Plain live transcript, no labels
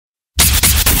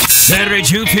Saturday,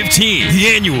 June 15th, the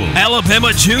annual Alabama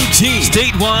Juneteenth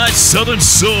statewide Southern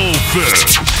Soul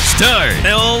Fest. Starring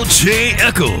L.J.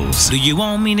 Eccles. Do you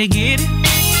want me to get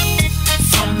it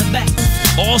from the back?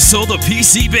 Also the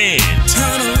PC Band.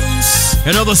 Turn loose.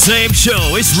 And on the same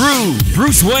show, it's Rude,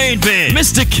 Bruce Wayne Band,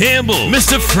 Mr. Campbell,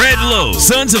 Mr. Fred Lowe,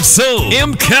 Sons of Soul,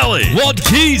 M. Kelly, Walt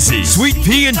Keezy, Sweet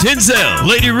Pea and Denzel,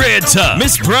 Lady Red Top,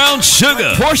 Miss Brown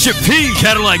Sugar, Portia P,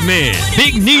 Cadillac Man,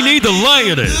 Big Nene the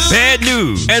Lioness, Bad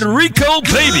News, and Rico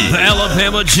Baby. The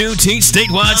Alabama Juneteenth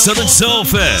statewide Southern Soul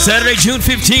Fest, Saturday, June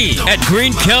 15th at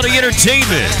Greene County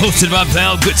Entertainment, hosted by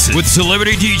Val Goodson with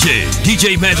celebrity DJ,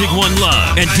 DJ Magic One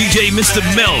Live, and DJ Mr.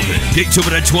 Melvin. Gates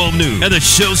open at 12 noon, and the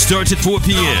show starts at 4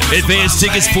 p.m. Advance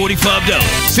tickets $45,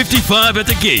 $55 at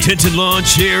the gate. Tent and lawn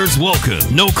chairs welcome.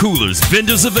 No coolers,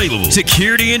 vendors available.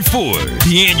 Security enforced.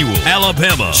 The annual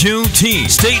Alabama Juneteenth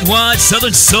statewide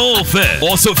Southern Soul Fest,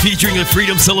 also featuring a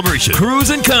freedom celebration,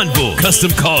 cruise and convoy,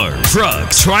 custom cars,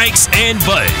 trucks, trikes, and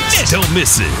bikes. Don't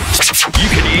miss it. You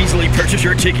can easily purchase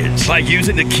your tickets by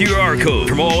using the QR code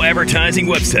from all advertising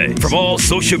websites, from all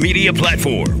social media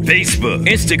platforms, Facebook,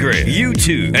 Instagram,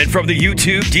 YouTube, and from the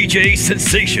YouTube DJ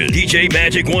Sensation, DJ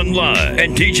Magic One Live,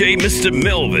 and DJ Mr.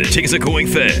 Melvin. Tickets are going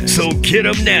fast, so get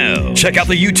them now. Check out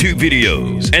the YouTube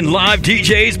videos and live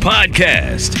DJs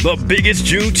podcast. The biggest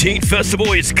Juneteenth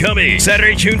festival is coming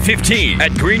Saturday, June 15th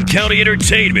at Greene County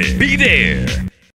Entertainment. Be there.